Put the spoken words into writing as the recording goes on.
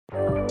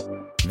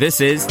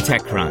This is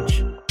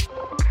TechCrunch.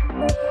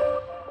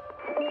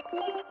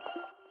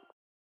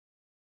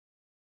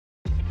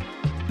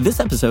 This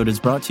episode is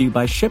brought to you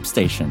by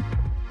ShipStation.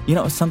 You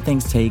know, some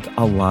things take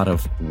a lot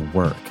of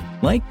work,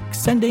 like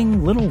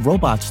sending little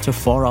robots to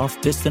far-off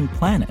distant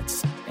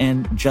planets.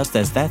 And just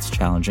as that's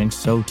challenging,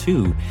 so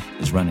too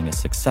is running a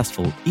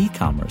successful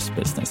e-commerce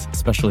business,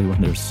 especially when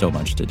there's so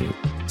much to do.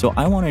 So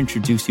I want to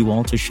introduce you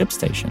all to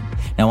ShipStation.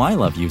 Now, I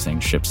love using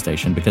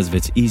ShipStation because of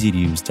its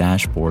easy-to-use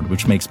dashboard,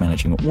 which makes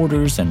managing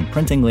orders and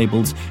printing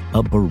labels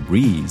a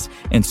breeze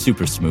and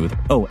super smooth.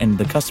 Oh, and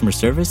the customer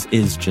service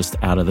is just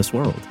out of this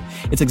world.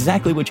 It's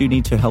exactly what you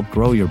need to help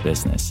grow your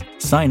business.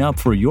 Sign up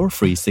for your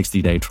free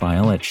 60-day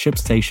trial at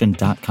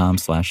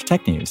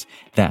shipstation.com/technews.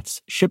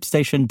 That's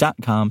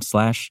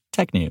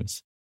shipstation.com/technews.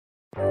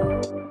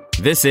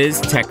 This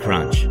is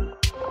TechCrunch.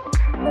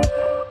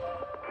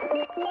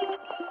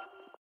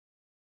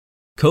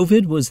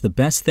 COVID was the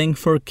best thing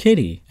for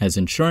Kitty as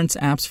insurance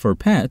apps for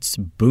pets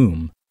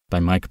boom,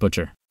 by Mike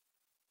Butcher.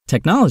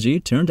 Technology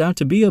turned out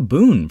to be a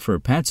boon for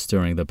pets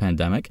during the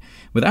pandemic.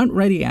 Without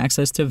ready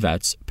access to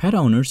vets, pet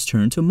owners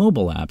turned to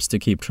mobile apps to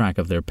keep track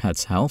of their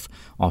pet's health,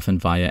 often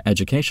via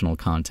educational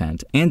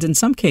content, and in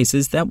some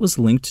cases that was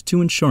linked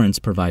to insurance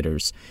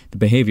providers. The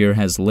behavior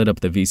has lit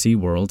up the VC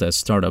world as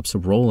startups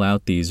roll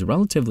out these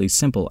relatively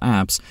simple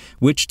apps,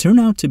 which turn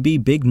out to be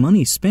big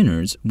money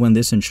spinners when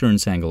this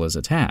insurance angle is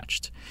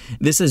attached.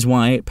 This is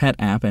why pet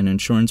app and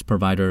insurance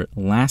provider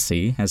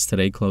Lassie has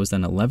today closed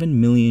an €11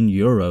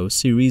 million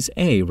Series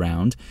A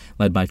round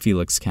led by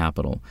Felix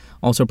Capital.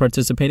 Also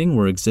participating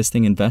were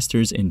existing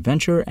investors in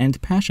venture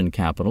and passion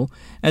capital,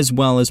 as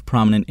well as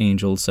prominent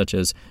angels such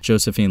as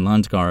Josephine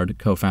Lundgaard,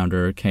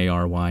 co-founder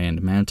KRY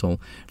and Mantle,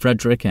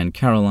 Frederick and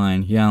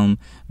Caroline Hjelm,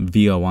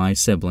 VOI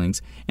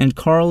siblings, and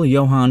Carl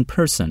Johan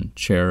Persson,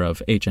 chair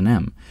of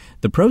H&M.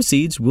 The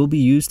proceeds will be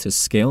used to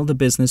scale the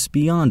business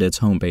beyond its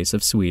home base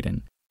of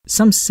Sweden.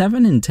 Some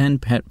 7 in 10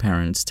 pet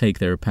parents take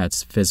their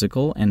pets'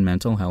 physical and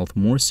mental health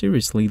more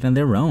seriously than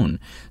their own.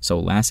 So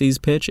Lassie's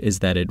pitch is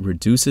that it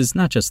reduces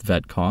not just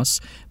vet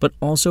costs, but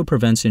also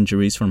prevents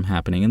injuries from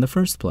happening in the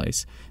first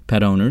place.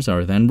 Pet owners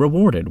are then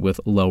rewarded with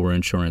lower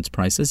insurance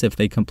prices if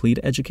they complete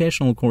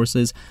educational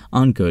courses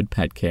on good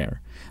pet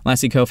care.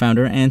 Lassie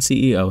co-founder and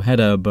CEO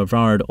Hedda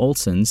Bavard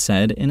Olsen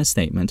said in a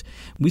statement,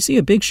 "We see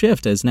a big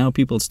shift as now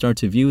people start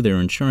to view their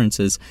insurance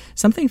as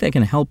something that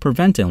can help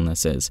prevent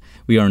illnesses.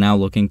 We are now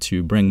looking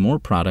to bring more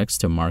products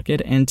to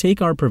market and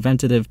take our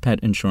preventative pet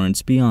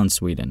insurance beyond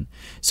Sweden."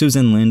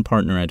 Susan Lin,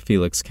 partner at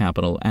Felix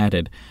Capital,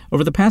 added,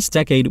 "Over the past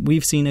decade,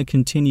 we've seen a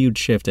continued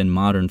shift in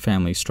modern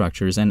family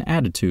structures and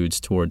attitudes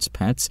towards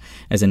pets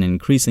as an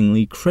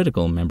increasingly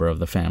critical member of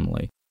the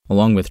family.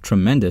 Along with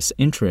tremendous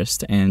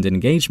interest and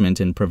engagement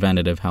in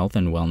preventative health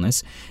and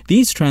wellness,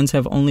 these trends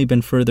have only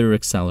been further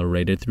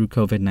accelerated through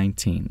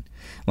COVID-19.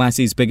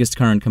 Lassie's biggest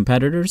current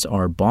competitors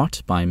are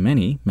Bought by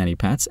Many,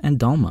 ManyPets, and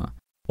Dalma.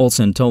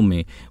 Olsen told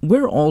me,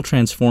 "We're all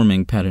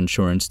transforming pet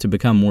insurance to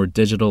become more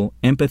digital,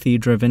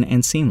 empathy-driven,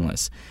 and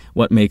seamless.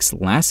 What makes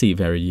Lassie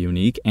very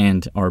unique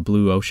and our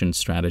Blue Ocean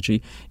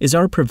strategy is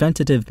our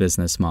preventative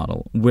business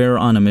model. We're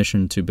on a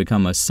mission to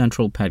become a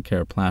central pet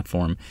care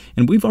platform,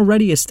 and we've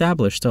already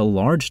established a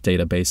large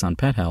database on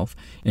pet health,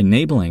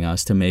 enabling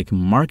us to make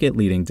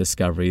market-leading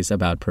discoveries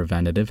about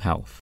preventative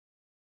health."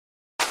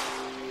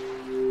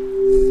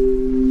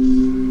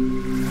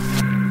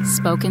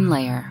 Spoken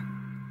Layer.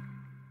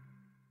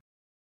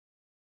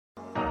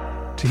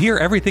 To hear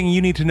everything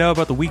you need to know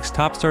about the week's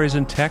top stories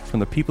in tech from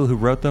the people who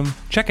wrote them,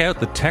 check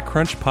out the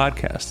TechCrunch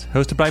podcast,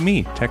 hosted by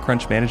me,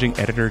 TechCrunch managing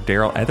editor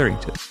Daryl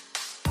Etherington.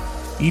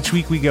 Each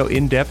week we go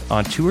in-depth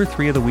on 2 or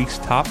 3 of the week's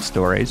top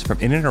stories from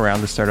in and around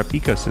the startup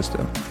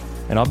ecosystem,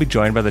 and I'll be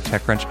joined by the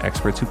TechCrunch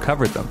experts who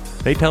covered them.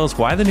 They tell us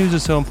why the news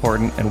is so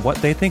important and what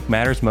they think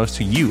matters most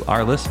to you,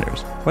 our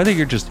listeners, whether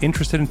you're just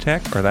interested in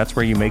tech or that's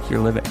where you make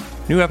your living.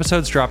 New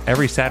episodes drop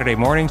every Saturday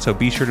morning, so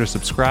be sure to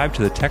subscribe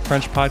to the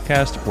TechCrunch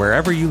podcast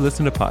wherever you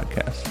listen to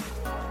podcasts.